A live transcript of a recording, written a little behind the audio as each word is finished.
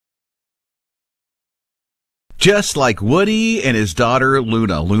Just like Woody and his daughter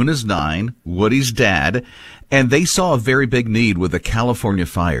Luna. Luna's 9, Woody's dad, and they saw a very big need with the California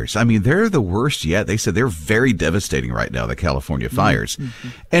fires. I mean, they're the worst yet. They said they're very devastating right now, the California fires. Mm-hmm.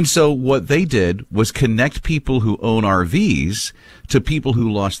 And so what they did was connect people who own RVs to people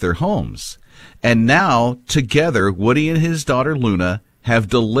who lost their homes. And now, together, Woody and his daughter Luna have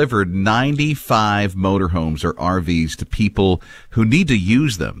delivered 95 motorhomes or RVs to people who need to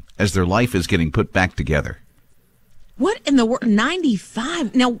use them as their life is getting put back together. What in the world?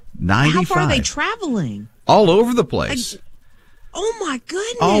 95? Now, 95. How far are they traveling? All over the place. Oh, my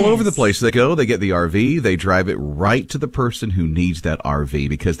goodness. All over the place. They go, they get the RV, they drive it right to the person who needs that RV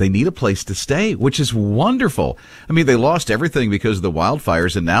because they need a place to stay, which is wonderful. I mean, they lost everything because of the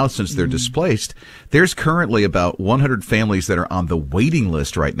wildfires, and now since they're displaced, there's currently about 100 families that are on the waiting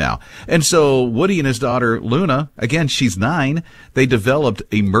list right now. And so Woody and his daughter Luna, again, she's 9, they developed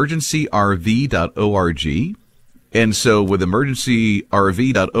emergencyrv.org. And so with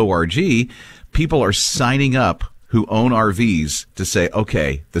emergencyrv.org, people are signing up who own RVs to say,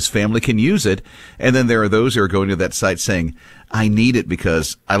 okay, this family can use it. And then there are those who are going to that site saying, I need it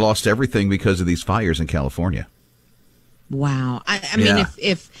because I lost everything because of these fires in California. Wow. I mean,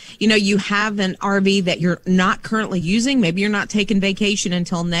 if you have an RV that you're not currently using, maybe you're not taking vacation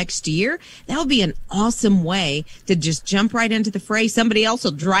until next year, that would be an awesome way to just jump right into the fray. Somebody else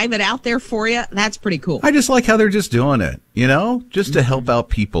will drive it out there for you. That's pretty cool. I just like how they're just doing it, just to help out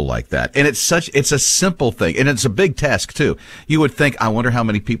people like that. And it's a simple thing. And it's a big task too. You would think, I wonder how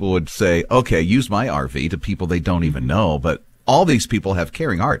many people would say, okay, use my RV to people they don't even know. But all these people have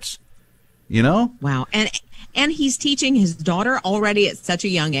caring hearts, Wow. And he's teaching his daughter already at such a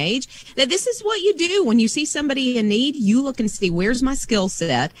young age that this is what you do when you see somebody in need. You look and see, where's my skill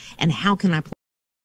set and how can I play?